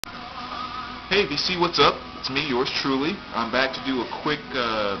Hey VC, what's up? It's me, yours truly. I'm back to do a quick,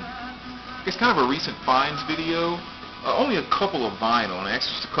 it's kind of a recent finds video. Only a couple of vinyl, and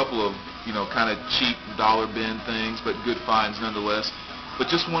actually just a couple of, kind of cheap dollar bin things, but good finds nonetheless.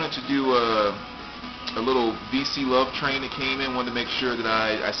 But just wanted to do a little VC love train that came in. Wanted to make sure that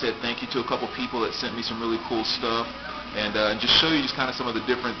I said thank you to a couple people that sent me some really cool stuff, and just show you just kind of some of the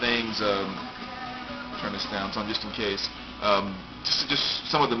different things. Turn this down some just in case. Just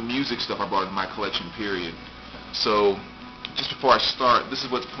some of the music stuff I brought in my collection, period. So, just before I start, this is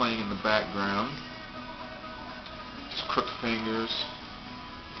what's playing in the background. Just Crooked Fingers,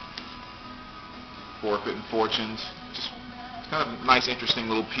 Forfeit and Fortunes. Just kind of a nice, interesting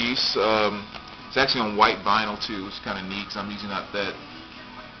little piece. It's actually on white vinyl too. It's kind of neat because I'm using that up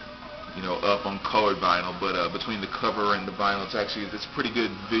on colored vinyl. But between the cover and the vinyl, it's a pretty good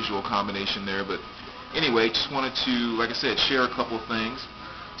visual combination there. But anyway, just wanted to, like I said, share a couple of things.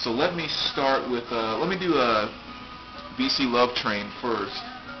 So let me start with, let me do a VC Love Train first.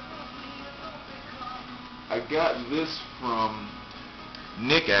 I got this from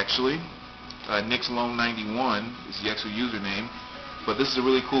Nick, actually. Nick's Lone 91 is the actual username. But this is a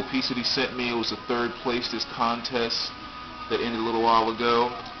really cool piece that he sent me. It was a third place this contest that ended a little while ago.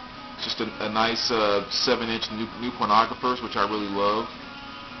 It's just a nice 7-inch new Pornographers, which I really love.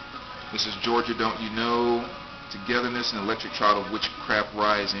 This is Georgia Don't You Know, Togetherness, and Electric Child of Witchcraft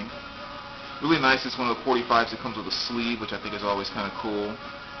Rising. Really nice. It's one of the 45s that comes with a sleeve, which I think is always kind of cool.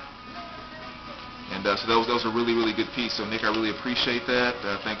 And so that was a really, really good piece. So Nick, I really appreciate that.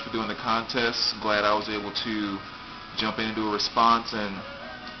 Thanks for doing the contest. Glad I was able to jump in and do a response, and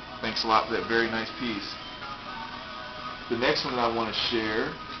thanks a lot for that very nice piece. The next one that I want to share,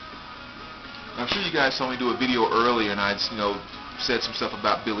 I'm sure you guys saw me do a video earlier, and I said some stuff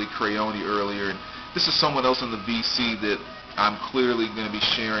about Billy Crayoni earlier, and this is someone else in the VC that I'm clearly going to be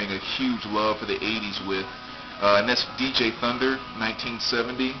sharing a huge love for the 80s with, and that's DJThunder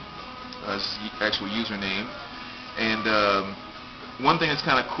 1970, his actual username. And one thing that's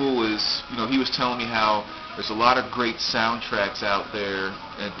kind of cool is, he was telling me how there's a lot of great soundtracks out there,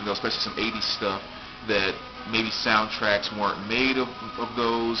 and especially some 80s stuff, that maybe soundtracks weren't made of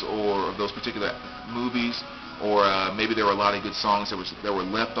those, or of those particular movies, or maybe there were a lot of good songs that were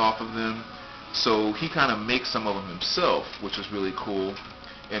left off of them. So he kind of makes some of them himself, which was really cool.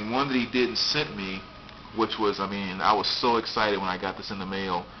 And one that he did and sent me, which was, I was so excited when I got this in the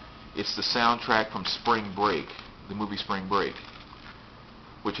mail. It's the soundtrack from Spring Break, the movie Spring Break.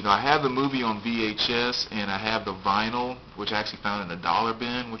 Which, I have the movie on VHS, and I have the vinyl, which I actually found in a dollar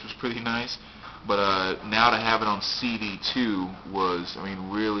bin, which was pretty nice. But now to have it on CD too was,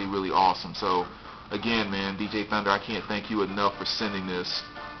 really, really awesome. So again, man, DJThunder, I can't thank you enough for sending this.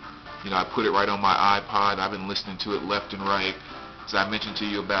 I put it right on my iPod. I've been listening to it left and right. So I mentioned to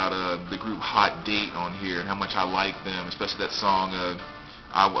you about the group Hot Date on here and how much I like them, especially that song,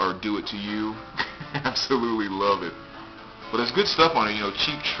 or Do It To You. Absolutely love it. But there's good stuff on it,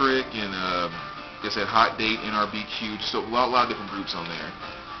 Cheap Trick and, like I said, Hot Date, NRBQ, just a lot of different groups on there.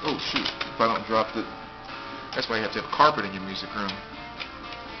 Oh shoot, if I don't drop the, that's why you have to have carpet in your music room.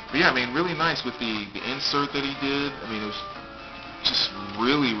 But yeah, really nice with the insert that he did. It was just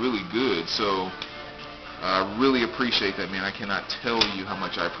really, really good. So I really appreciate that, man. I cannot tell you how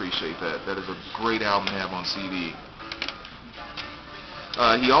much I appreciate that. That is a great album to have on CD.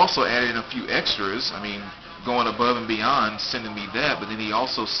 He also added in a few extras, going above and beyond, sending me that, but then he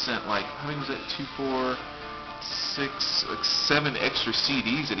also sent, how many was that, 2, 4, 6, 7 extra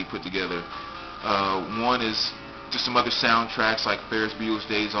CDs that he put together. One is just some other soundtracks like Ferris Bueller's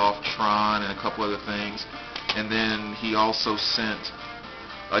Days Off, Tron, and a couple other things. And then he also sent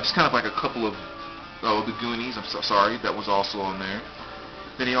just kind of like a couple of, The Goonies, I'm so sorry, that was also on there.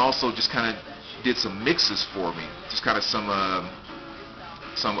 Then he also just kind of did some mixes for me, just kind of some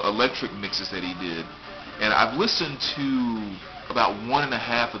electric mixes that he did. And I've listened to about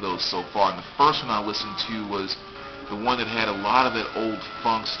 1.5 of those so far. And the first one I listened to was the one that had a lot of that old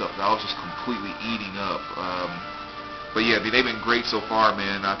funk stuff that I was just completely eating up. But yeah, they've been great so far,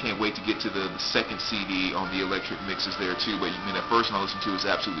 man. I can't wait to get to the second CD on the electric mixes there too. But that first one I listened to was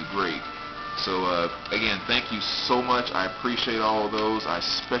absolutely great. So again, thank you so much. I appreciate all of those. I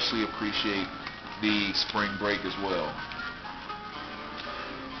especially appreciate the Spring Break as well.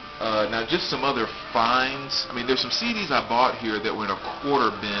 Now just some other finds. There's some CDs I bought here that were in a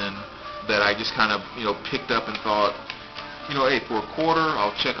quarter bin that I just kind of, picked up and thought, hey, for a quarter,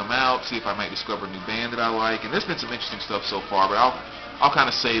 I'll check them out, see if I might discover a new band that I like. And there's been some interesting stuff so far, but I'll kind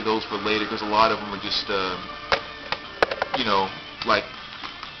of save those for later because a lot of them are just, like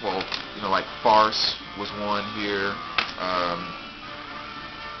Farce was one here.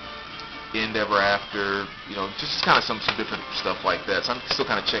 End Ever After, just kind of some different stuff like that. So I'm still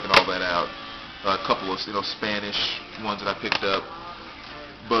kind of checking all that out. A couple of Spanish ones that I picked up,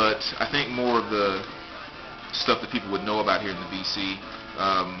 but I think more of the stuff that people would know about here in the VC.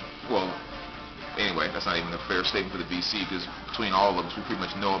 Well, anyway, that's not even a fair statement for the VC, because between all of us, we pretty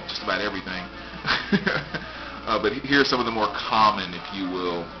much know just about everything. But here are some of the more common, if you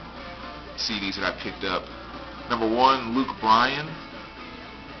will, CDs that I picked up. Number one, Luke Bryan.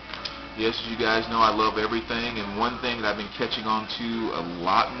 Yes, as you guys know, I love everything, and one thing that I've been catching on to a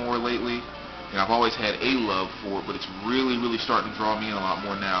lot more lately, and I've always had a love for it, but it's really, really starting to draw me in a lot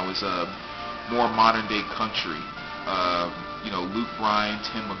more now, is more modern-day country. Luke Bryan,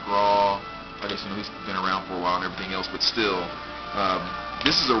 Tim McGraw. I guess he's been around for a while and everything else, but still,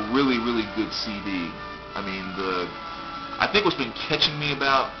 this is a really, really good CD. I mean, I think what's been catching me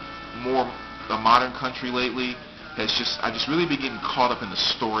about more modern country lately has I just really been getting caught up in the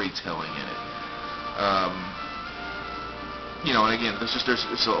storytelling in it. And again,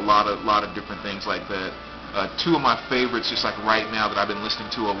 it's a lot of different things like that. Two of my favorites, just like right now, that I've been listening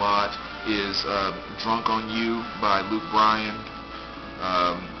to a lot is "Drunk on You" by Luke Bryan,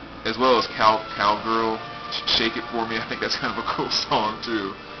 as well as "Cowgirl," "Shake It For Me." I think that's kind of a cool song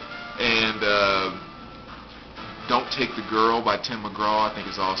too. And "Don't Take the Girl" by Tim McGraw, I think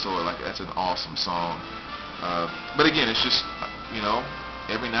is also that's an awesome song. But again, it's just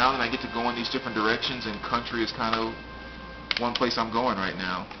every now and then I get to go in these different directions, and country is kind of one place I'm going right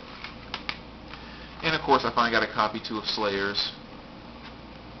now. And of course, I finally got a copy too of Slayer's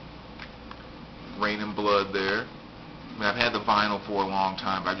 "Rain and Blood" there. I mean, I've had the vinyl for a long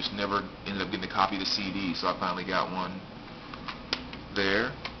time, but I just never ended up getting a copy of the CD, so I finally got one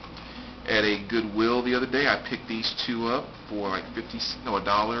there. At a Goodwill the other day, I picked these two up for like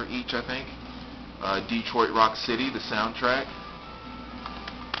 $1 each, I think. Detroit Rock City, the soundtrack,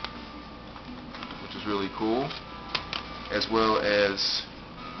 which is really cool, as well as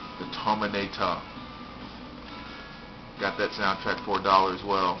the Terminator. Got that soundtrack for $1 as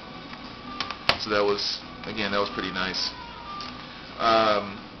well. So that was pretty nice.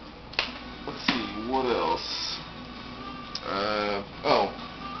 Let's see, what else?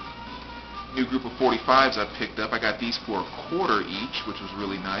 New group of 45s I picked up. I got these for $1 each, which was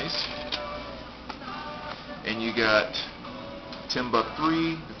really nice. And you got Timbuk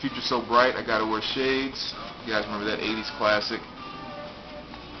 3, "The Future So Bright, I Gotta Wear Shades." You guys remember that 80s classic?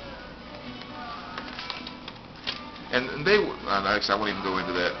 And actually, I won't even go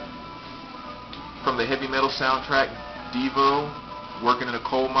into that. From the heavy metal soundtrack, Devo, "Working in a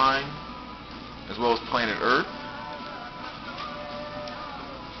Coal Mine," as well as Planet Earth.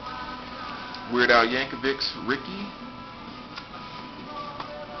 Weird Al Yankovic's "Ricky."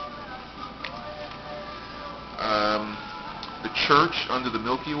 The Church, "Under the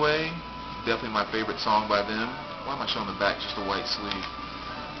Milky Way," definitely my favorite song by them. Why am I showing the back, just a white sleeve?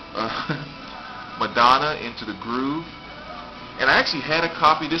 Madonna, "Into the Groove." And I actually had a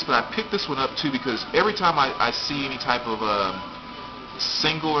copy of this, but I picked this one up too because every time I see any type of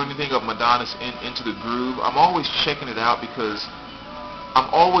single or anything of Madonna's "Into the Groove," I'm always checking it out because I'm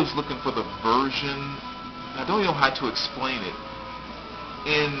always looking for the version. I don't even know how to explain it.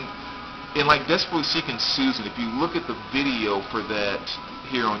 In like Desperately Seeking Susan, if you look at the video for that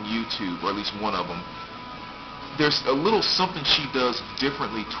here on YouTube, or at least one of them, there's a little something she does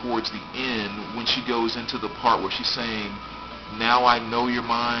differently towards the end when she goes into the part where she's saying, "Now I know you're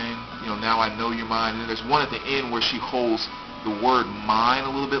mine," "Now I know you're mine." And then there's one at the end where she holds the word "mine" a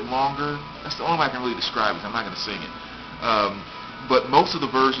little bit longer. That's the only way I can really describe it. I'm not going to sing it. But most of the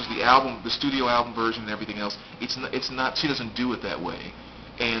versions, the studio album version and everything else, it's not. She doesn't do it that way.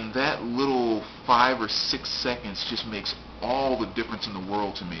 And that little 5 or 6 seconds just makes all the difference in the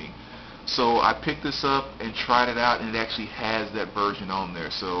world to me. So I picked this up and tried it out, and it actually has that version on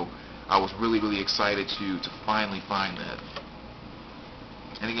there. So I was really, really excited to finally find that.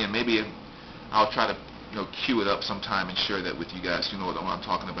 And again, maybe I'll try to queue it up sometime and share that with you guys so you know what I'm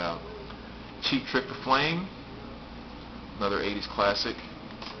talking about. Cheap Trick to Flame, another 80s classic.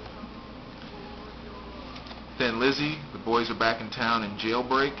 Thin Lizzy, "The Boys Are Back in Town," and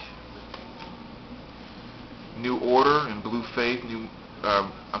 "Jailbreak." New Order and Blue Faith.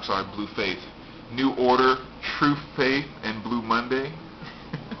 Blue Faith. New Order, True Faith, and Blue Monday.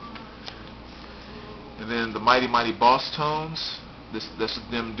 And then the Mighty Mighty Boss Tones. This is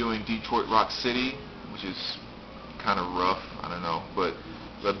them doing "Detroit Rock City," which is kind of rough. I don't know, but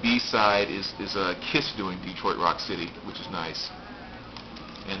the B-side is Kiss doing "Detroit Rock City," which is nice.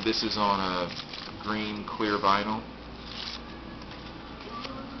 And this is on a green clear vinyl.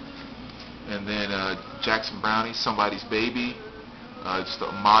 And then Jackson Brownie, "Somebody's Baby." Just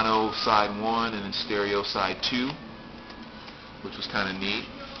the mono side 1 and then stereo side 2, which was kind of neat.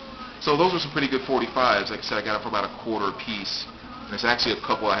 So those are some pretty good 45s. Like I said, I got it for about a quarter a piece. And there's actually a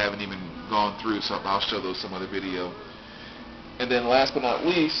couple I haven't even gone through, so I'll show those some other video. And then last but not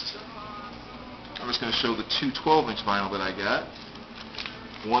least, I'm just going to show the two 12-inch vinyl that I got.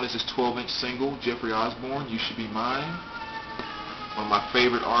 One is this 12-inch single, Jeffrey Osborne, You Should Be Mine. One of my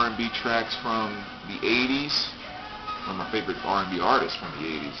favorite R&B tracks from the 80s. One of my favorite R&B artists from the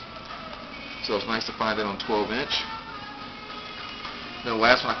 80s. So it's nice to find that on 12-inch. Then the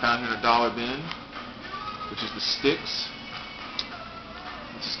last one I found here in a dollar bin, which is the Styx.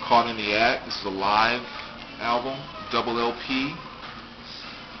 This is Caught in the Act. This is a live album, double LP.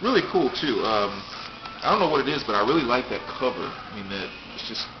 Really cool too. I don't know what it is, but I really like that cover. I mean, that it's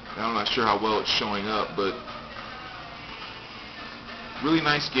just, I'm not sure how well it's showing up, but really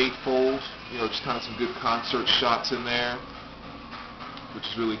nice gatefold. You know, just kind of some good concert shots in there, which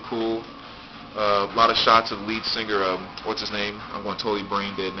is really cool. A lot of shots of lead singer, what's his name? I'm going totally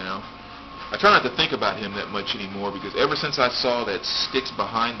brain dead now. I try not to think about him that much anymore because ever since I saw that Styx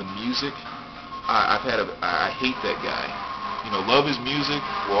Behind the Music, I hate that guy. You know, love his music.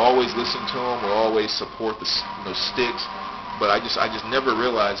 We'll always listen to him. We'll always support the Styx. But I just never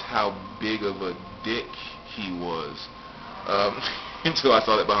realized how big of a dick he was until I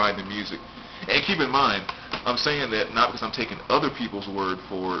saw that Behind the Music. And keep in mind, I'm saying that not because I'm taking other people's word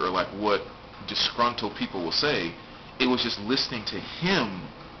for it or like what disgruntled people will say. It was just listening to him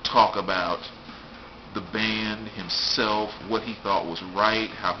talk about the band, himself, what he thought was right,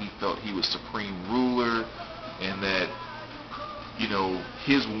 how he felt he was supreme ruler, and that, you know,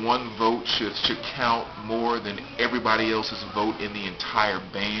 his one vote should count more than everybody else's vote in the entire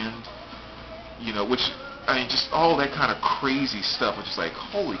band. You know, which, I mean, just all that kind of crazy stuff, which is like,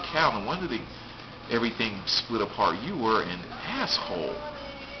 holy cow, no wonder everything split apart. You were an asshole.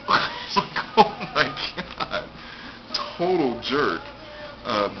 It's like, oh my God. Total jerk.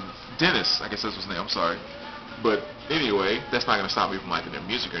 Dennis, I guess that's his name, I'm sorry. But anyway, that's not going to stop me from liking their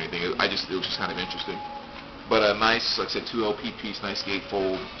music or anything. It was just kind of interesting. But a nice, like I said, 2 LP piece, nice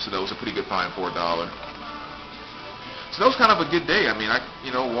gatefold. So that was a pretty good find for $1. So that was kind of a good day. I mean, I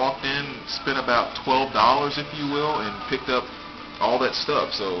walked in, spent about $12, if you will, and picked up all that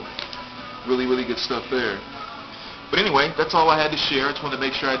stuff. So really, really good stuff there. But anyway, that's all I had to share. I just wanted to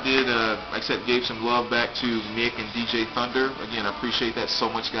make sure I did, like I said, gave some love back to Nick and DJThunder. Again, I appreciate that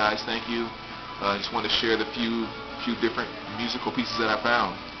so much, guys. Thank you. I just wanted to share the few different musical pieces that I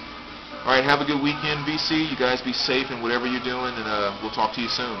found. All right, have a good weekend, VC. You guys be safe in whatever you're doing, and we'll talk to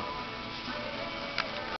you soon.